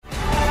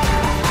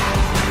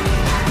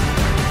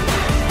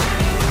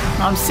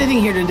I'm sitting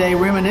here today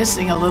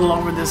reminiscing a little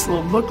over this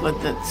little booklet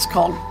that's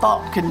called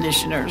Thought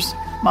Conditioners.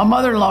 My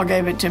mother-in-law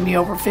gave it to me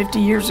over 50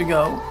 years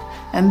ago,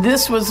 and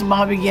this was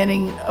my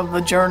beginning of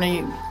the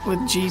journey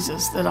with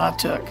Jesus that I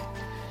took.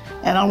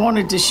 And I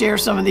wanted to share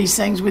some of these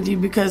things with you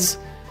because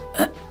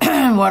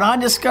when I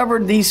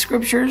discovered these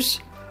scriptures,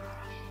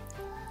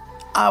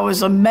 I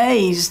was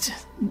amazed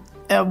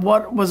at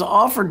what was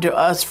offered to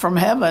us from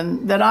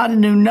heaven that I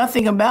knew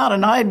nothing about.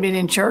 And I had been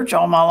in church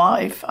all my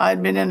life. I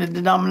had been in a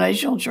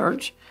denominational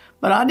church,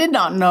 but I did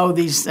not know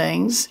these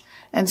things.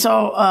 And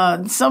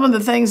so some of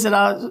the things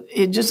that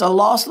just a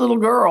lost little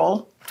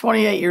girl,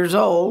 28 years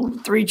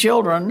old, 3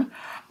 children,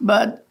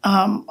 but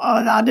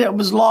I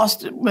was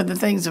lost with the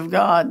things of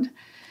God.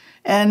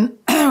 And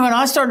when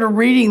I started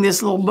reading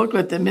this little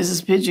booklet that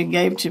Mrs. Pigeon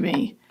gave to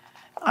me,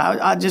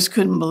 I just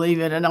couldn't believe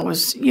it. And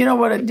you know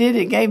what it did?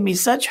 It gave me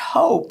such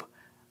hope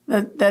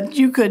that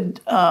you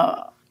could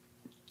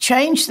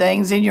change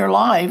things in your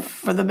life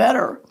for the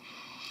better.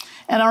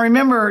 And I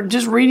remember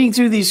just reading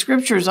through these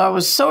scriptures, I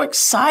was so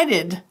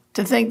excited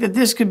to think that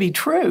this could be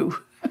true.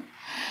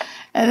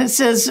 And it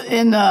says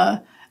in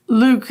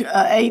Luke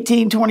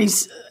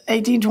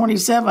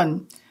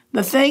 18:27,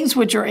 the things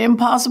which are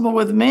impossible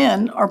with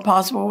men are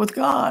possible with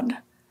God.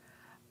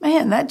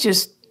 Man, that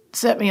just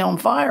set me on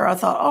fire. I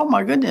thought, oh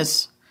my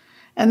goodness.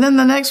 And then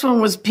the next one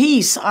was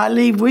peace I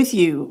leave with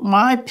you.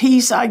 My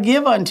peace I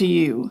give unto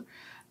you.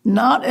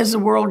 Not as the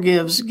world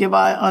gives, give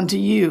I unto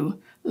you.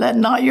 Let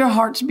not your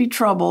hearts be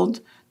troubled,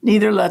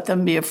 neither let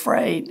them be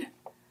afraid.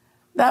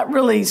 That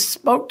really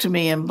spoke to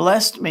me and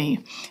blessed me.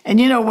 And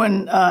you know,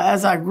 when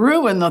as I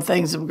grew in the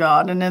things of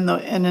God and in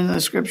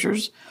the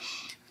scriptures,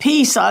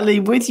 peace I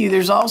leave with you.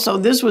 There's also,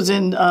 this was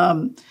in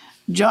John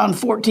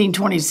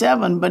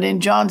 14:27, but in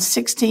John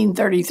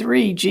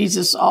 16:33,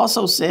 Jesus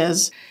also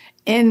says,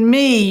 in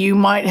me you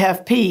might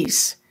have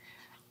peace.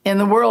 In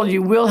the world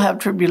you will have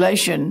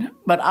tribulation,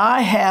 but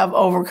I have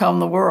overcome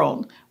the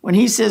world. When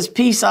he says,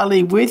 peace I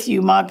leave with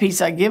you, my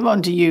peace I give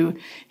unto you,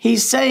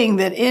 he's saying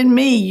that in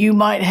me you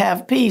might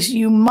have peace.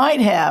 You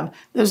might have.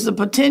 There's the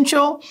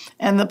potential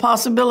and the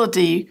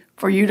possibility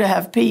for you to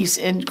have peace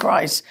in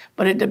Christ,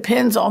 but it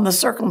depends on the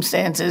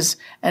circumstances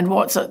and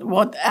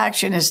what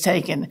action is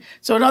taken.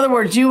 So in other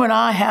words, you and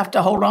I have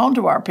to hold on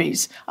to our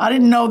peace. I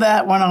didn't know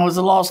that when I was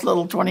a lost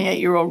little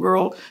 28-year-old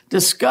girl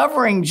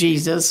discovering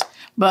Jesus,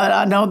 but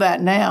I know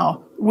that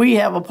now. We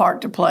have a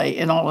part to play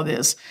in all of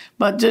this.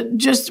 But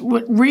just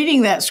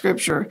reading that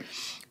scripture,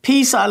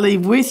 peace I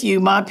leave with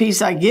you, my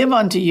peace I give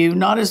unto you,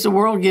 not as the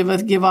world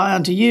giveth, give I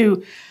unto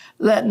you.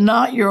 Let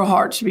not your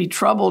hearts be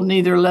troubled,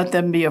 neither let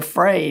them be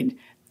afraid.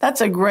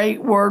 That's a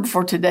great word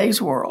for today's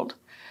world.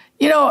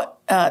 You know,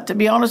 to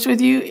be honest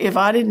with you, if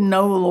I didn't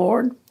know the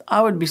Lord,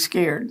 I would be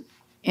scared.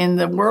 In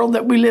the world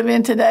that we live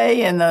in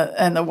today and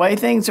the way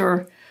things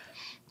are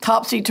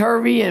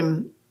topsy-turvy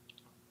and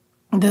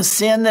the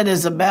sin that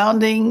is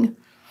abounding,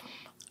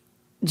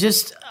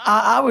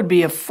 I would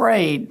be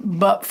afraid,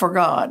 but for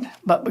God.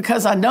 But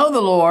because I know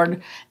the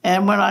Lord,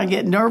 and when I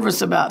get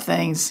nervous about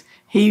things,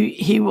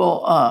 He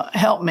will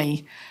help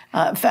me.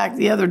 In fact,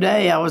 the other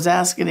day I was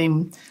asking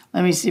Him,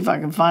 let me see if I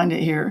can find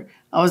it here.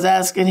 I was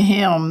asking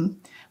Him,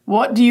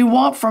 what do you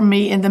want from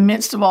me in the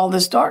midst of all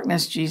this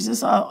darkness,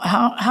 Jesus?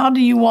 How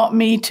do you want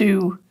me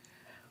to,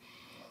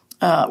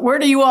 where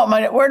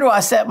do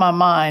I set my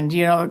mind?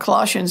 You know,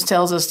 Colossians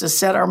tells us to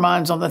set our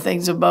minds on the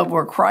things above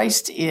where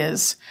Christ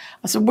is.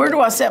 I said, where do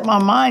I set my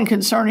mind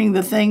concerning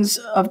the things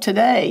of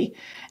today?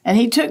 And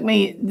He took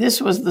me, this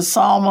was the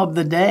Psalm of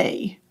the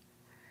day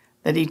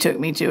that He took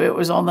me to. It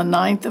was on the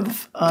 9th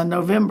of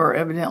November,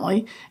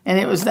 evidently, and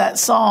it was that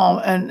Psalm,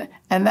 and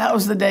that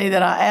was the day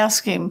that I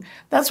asked Him.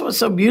 That's what's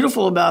so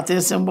beautiful about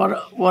this and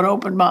what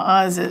opened my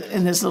eyes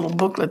in this little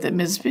booklet that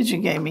Mrs.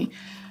 Pigeon gave me.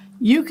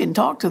 You can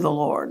talk to the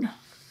Lord.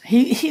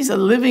 He's a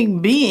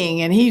living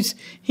being, and he's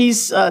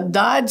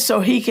died so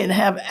He can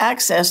have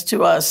access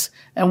to us,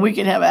 and we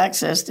can have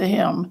access to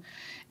Him.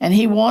 And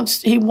He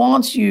wants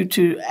you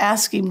to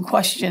ask Him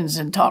questions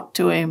and talk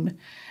to Him.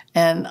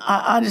 And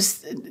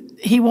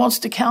He wants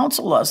to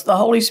counsel us. The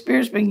Holy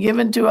Spirit's been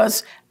given to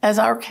us as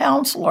our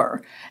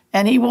counselor,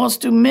 and He wants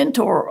to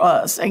mentor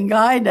us and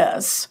guide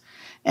us.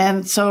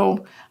 And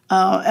so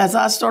as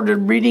I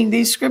started reading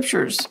these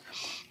scriptures,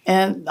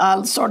 and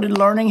I started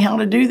learning how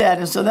to do that.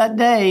 And so that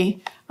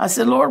day, I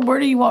said, Lord, where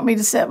do you want me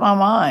to set my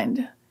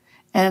mind?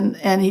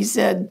 And He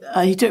said,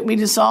 He took me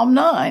to Psalm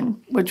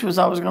 9, which was,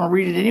 I was going to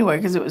read it anyway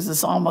because it was the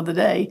Psalm of the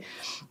day.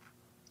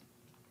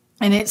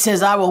 And it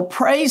says, I will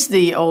praise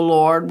Thee, O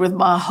Lord, with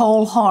my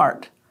whole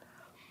heart.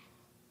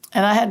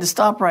 And I had to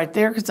stop right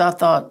there because I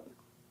thought,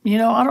 you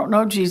know, I don't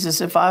know,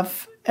 Jesus, if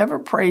I've ever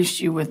praised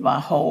You with my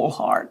whole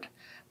heart,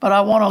 but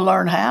I want to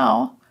learn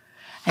how.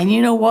 And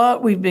you know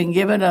what? We've been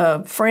given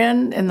a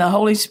friend in the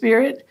Holy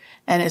Spirit.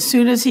 And as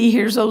soon as he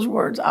hears those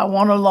words, I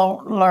want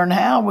to learn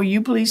how. Will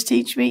you please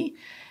teach me?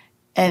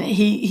 And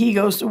he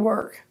goes to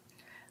work.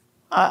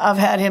 I've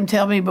had him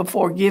tell me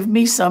before, give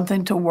me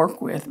something to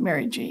work with,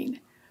 Mary Jean.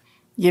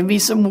 Give me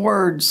some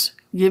words.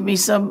 Give me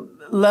some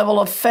level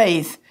of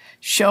faith.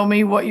 Show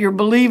me what you're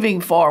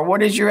believing for.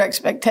 What is your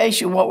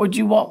expectation? What would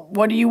you want?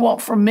 What do you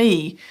want from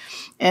me?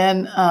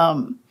 And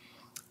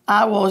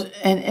I will,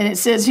 and it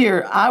says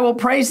here, I will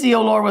praise thee,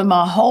 O Lord, with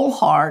my whole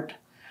heart.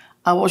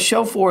 I will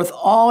show forth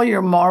all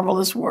your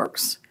marvelous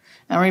works.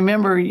 And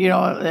remember,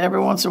 every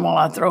once in a while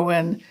I throw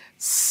in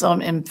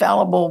some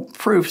infallible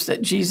proofs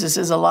that Jesus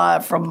is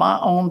alive from my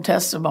own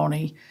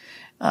testimony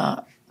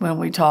when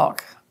we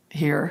talk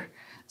here.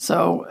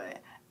 So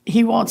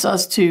he wants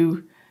us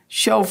to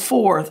show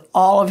forth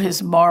all of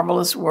his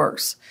marvelous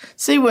works.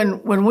 See,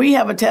 when we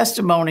have a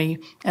testimony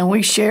and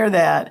we share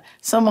that,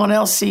 someone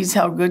else sees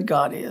how good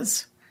God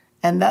is,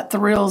 and that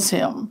thrills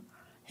him.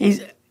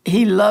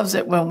 He loves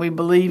it when we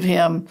believe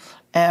him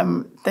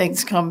and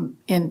things come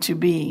into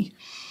being.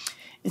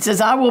 It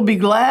says, I will be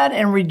glad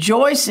and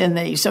rejoice in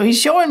thee. So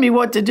he's showing me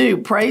what to do.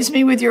 Praise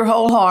me with your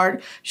whole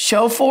heart.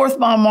 Show forth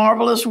my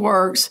marvelous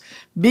works.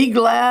 Be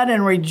glad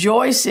and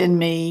rejoice in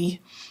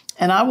me.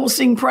 And I will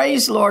sing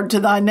praise, Lord,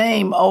 to thy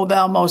name, O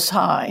thou most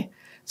high.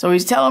 So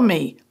he's telling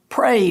me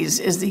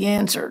praise is the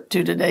answer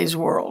to today's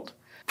world.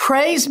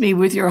 Praise me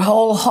with your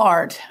whole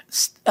heart.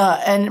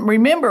 And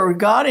remember,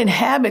 God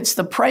inhabits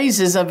the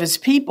praises of his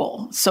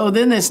people. So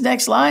then this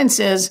next line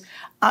says,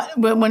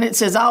 when it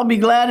says, I'll be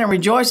glad and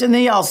rejoice in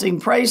thee, I'll sing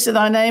praise to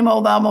thy name,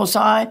 O thou most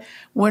high.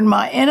 When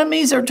my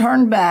enemies are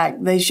turned back,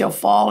 they shall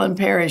fall and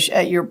perish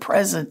at your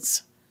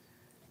presence.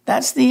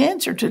 That's the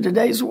answer to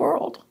today's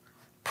world.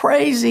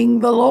 Praising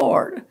the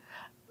Lord,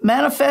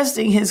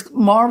 manifesting his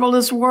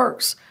marvelous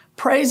works,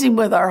 praising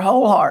with our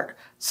whole heart.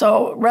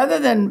 So rather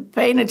than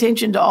paying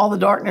attention to all the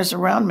darkness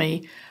around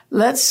me,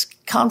 let's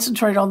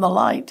concentrate on the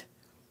light.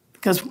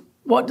 Because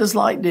what does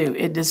light do?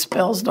 It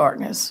dispels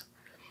darkness.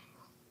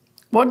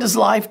 What does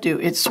life do?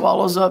 It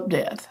swallows up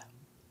death.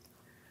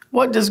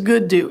 What does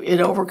good do? It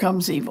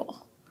overcomes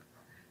evil.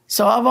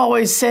 So I've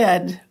always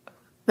said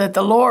that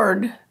the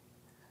Lord,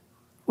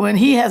 when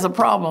he has a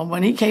problem,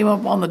 when he came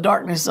up on the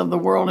darkness of the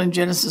world in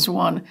Genesis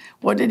 1,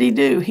 what did he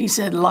do? He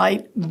said,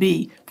 light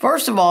be.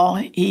 First of all,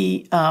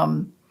 he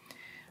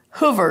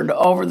hovered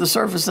over the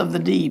surface of the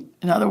deep.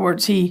 In other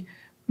words, he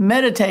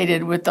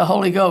meditated with the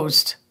Holy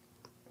Ghost.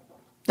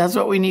 That's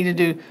what we need to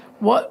do.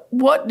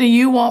 What do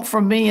you want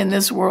from me in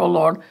this world,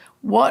 Lord?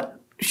 What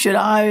should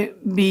I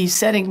be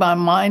setting my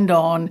mind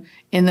on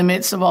in the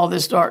midst of all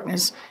this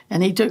darkness?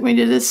 And he took me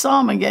to this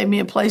psalm and gave me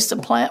a place to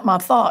plant my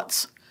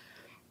thoughts.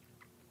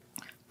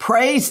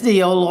 Praise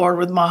thee, O Lord,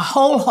 with my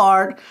whole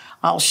heart.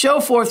 I'll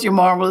show forth your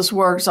marvelous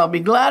works. I'll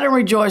be glad and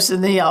rejoice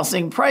in thee. I'll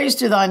sing praise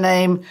to thy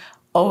name,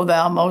 O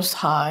thou most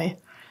high.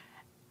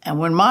 And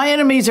when my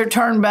enemies are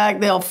turned back,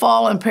 they'll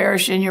fall and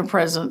perish in your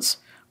presence.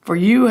 For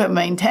you have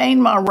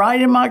maintained my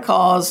right and my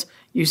cause.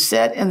 You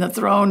sit in the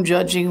throne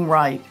judging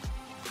right.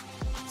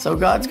 So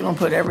God's going to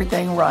put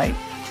everything right.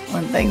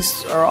 When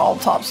things are all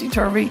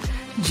topsy-turvy,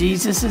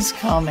 Jesus is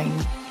coming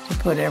to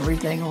put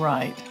everything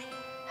right.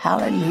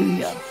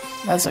 Hallelujah.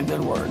 That's a good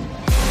word.